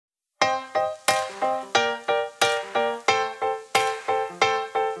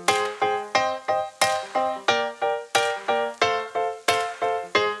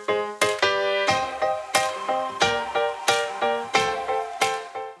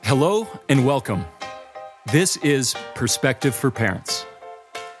Hello and welcome. This is Perspective for Parents.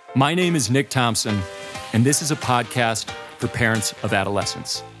 My name is Nick Thompson, and this is a podcast for parents of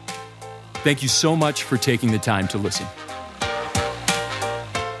adolescents. Thank you so much for taking the time to listen.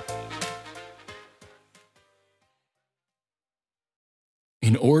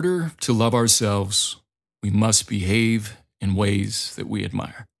 In order to love ourselves, we must behave in ways that we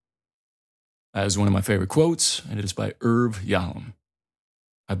admire. That is one of my favorite quotes, and it is by Irv Yalom.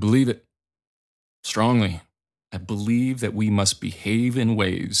 I believe it strongly. I believe that we must behave in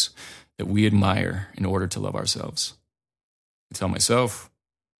ways that we admire in order to love ourselves. I tell myself,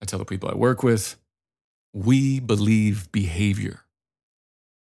 I tell the people I work with, we believe behavior.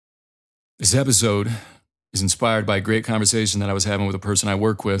 This episode is inspired by a great conversation that I was having with a person I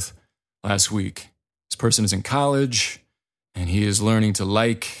work with last week. This person is in college, and he is learning to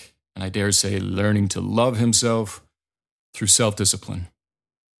like, and I dare say learning to love himself through self-discipline,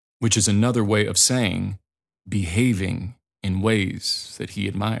 which is another way of saying behaving in ways that he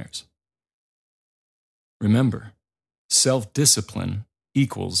admires. Remember, self-discipline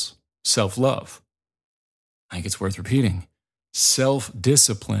equals self-love. I think it's worth repeating.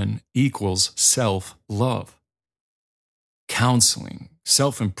 Self-discipline equals self-love. Counseling,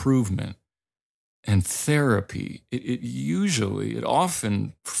 self-improvement, and therapy, it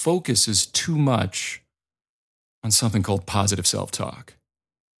often focuses too much on something called positive self-talk.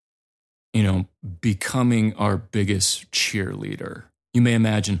 Becoming our biggest cheerleader. You may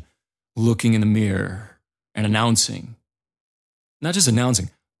imagine looking in the mirror and announcing, not just announcing,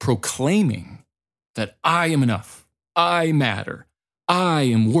 proclaiming that I am enough, I matter, I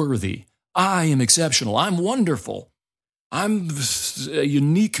am worthy, I am exceptional, I'm wonderful, I'm a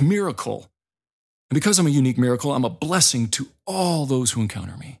unique miracle. And because I'm a unique miracle, I'm a blessing to all those who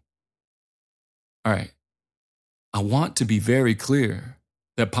encounter me. All right, I want to be very clear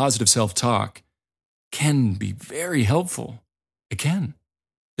that positive self-talk can be very helpful. It can,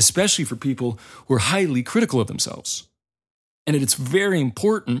 especially for people who are highly critical of themselves. And it's very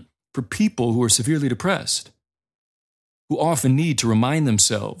important for people who are severely depressed, who often need to remind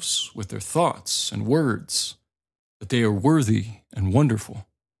themselves with their thoughts and words that they are worthy and wonderful.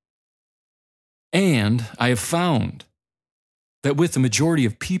 And I have found that with the majority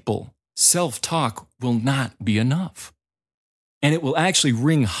of people, self-talk will not be enough. And it will actually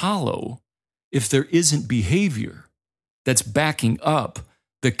ring hollow if there isn't behavior that's backing up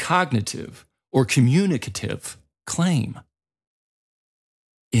the cognitive or communicative claim.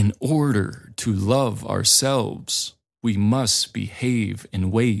 In order to love ourselves, we must behave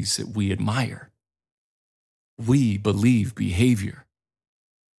in ways that we admire. We believe behavior.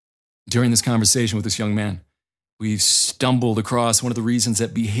 During this conversation with this young man, we stumbled across one of the reasons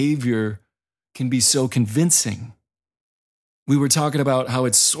that behavior can be so convincing. We were talking about how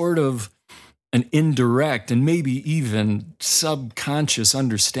it's sort of an indirect and maybe even subconscious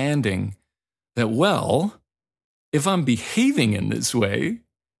understanding that, well, if I'm behaving in this way,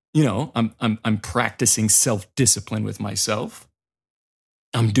 I'm practicing self-discipline with myself.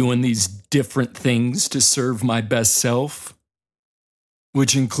 I'm doing these different things to serve my best self,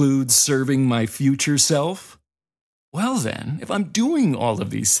 which includes serving my future self. Well then, if I'm doing all of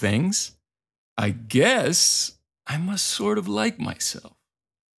these things, I guess I must sort of like myself.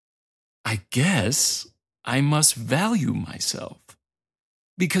 I guess I must value myself.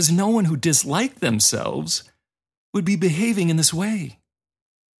 Because no one who disliked themselves would be behaving in this way.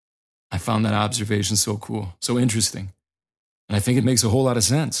 I found that observation so cool, so interesting. And I think it makes a whole lot of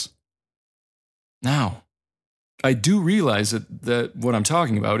sense. Now, I do realize that what I'm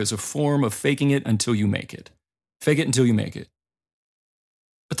talking about is a form of faking it until you make it. Fake it until you make it.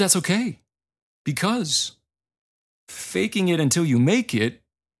 But that's okay, because faking it until you make it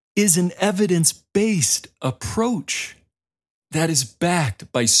is an evidence-based approach that is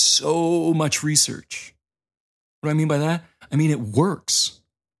backed by so much research. What do I mean by that? I mean, it works.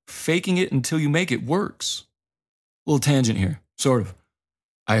 Faking it until you make it works. Little tangent here, sort of.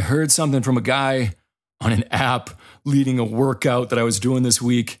 I heard something from a guy on an app leading a workout that I was doing this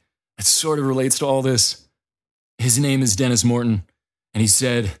week. It sort of relates to all this. His name is Dennis Morton, and he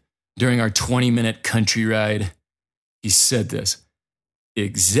said during our 20-minute country ride, he said this: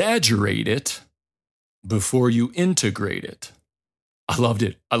 exaggerate it before you integrate it. I loved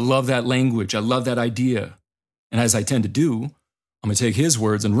it. I love that language. I love that idea. And as I tend to do, I'm going to take his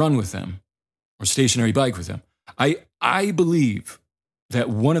words and run with them, or stationary bike with them. I believe that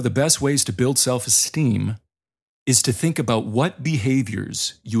one of the best ways to build self-esteem is to think about what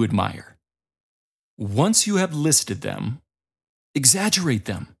behaviors you admire. Once you have listed them, exaggerate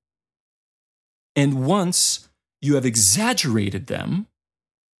them. And once you have exaggerated them,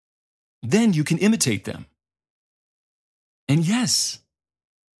 then you can imitate them. And yes,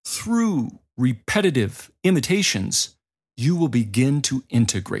 through repetitive imitations, you will begin to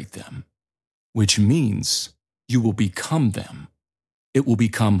integrate them, which means you will become them. It will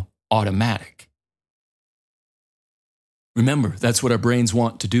become automatic. Remember, that's what our brains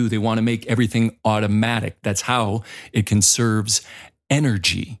want to do. They want to make everything automatic. That's how it conserves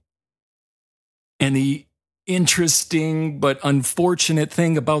energy. And the interesting but unfortunate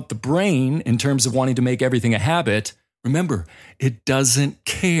thing about the brain in terms of wanting to make everything a habit, remember, it doesn't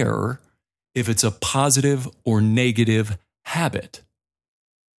care if it's a positive or negative habit.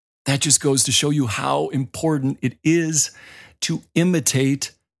 That just goes to show you how important it is to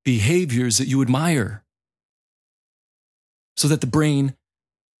imitate behaviors that you admire so that the brain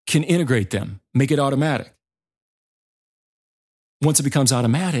can integrate them, make it automatic. Once it becomes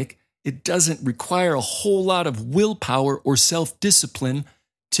automatic, it doesn't require a whole lot of willpower or self-discipline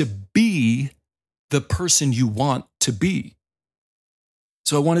to be the person you want to be.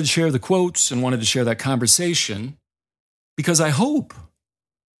 So I wanted to share the quotes and wanted to share that conversation because I hope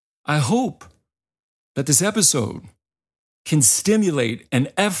that this episode can stimulate an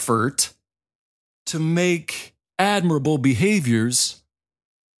effort to make admirable behaviors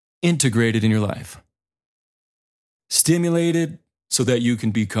integrated in your life. Stimulated so that you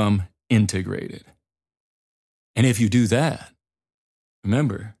can become integrated. And if you do that,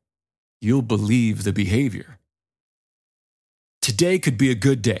 remember, you'll believe the behavior. Today could be a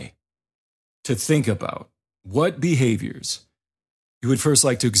good day to think about what behaviors you would first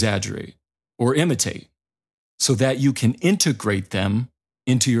like to exaggerate or imitate so that you can integrate them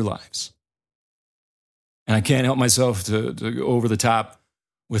into your lives. And I can't help myself to go over the top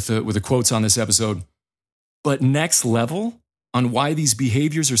with the quotes on this episode. But next level on why these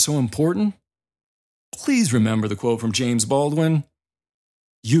behaviors are so important, please remember the quote from James Baldwin: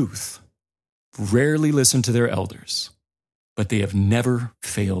 "Youth rarely listen to their elders, but they have never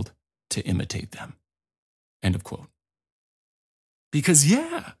failed to imitate them." End of quote. Because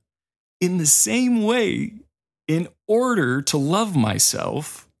in the same way, in order to love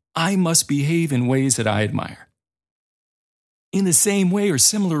myself, I must behave in ways that I admire. In the same way or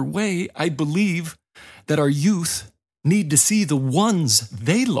similar way, I believe that our youth need to see the ones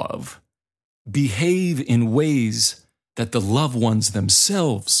they love behave in ways that the loved ones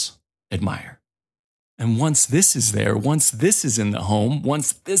themselves admire. And once this is there, once this is in the home,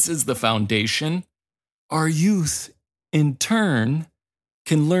 once this is the foundation, our youth, in turn,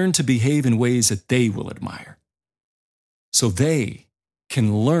 can learn to behave in ways that they will admire. So they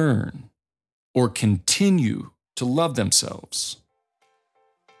can learn or continue to love themselves.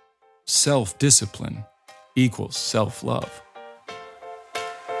 Self-discipline equals self-love.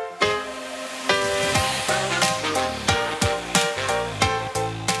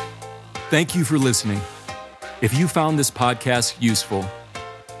 Thank you for listening. If you found this podcast useful,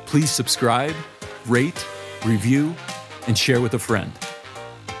 please subscribe, rate, review, and share with a friend.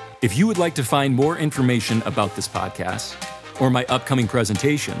 If you would like to find more information about this podcast or my upcoming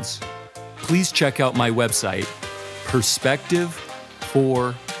presentations, please check out my website,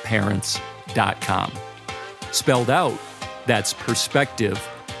 perspective4parents.com. Spelled out, that's perspective,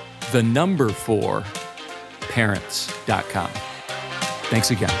 4, parents.com.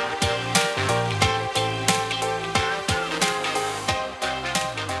 Thanks again.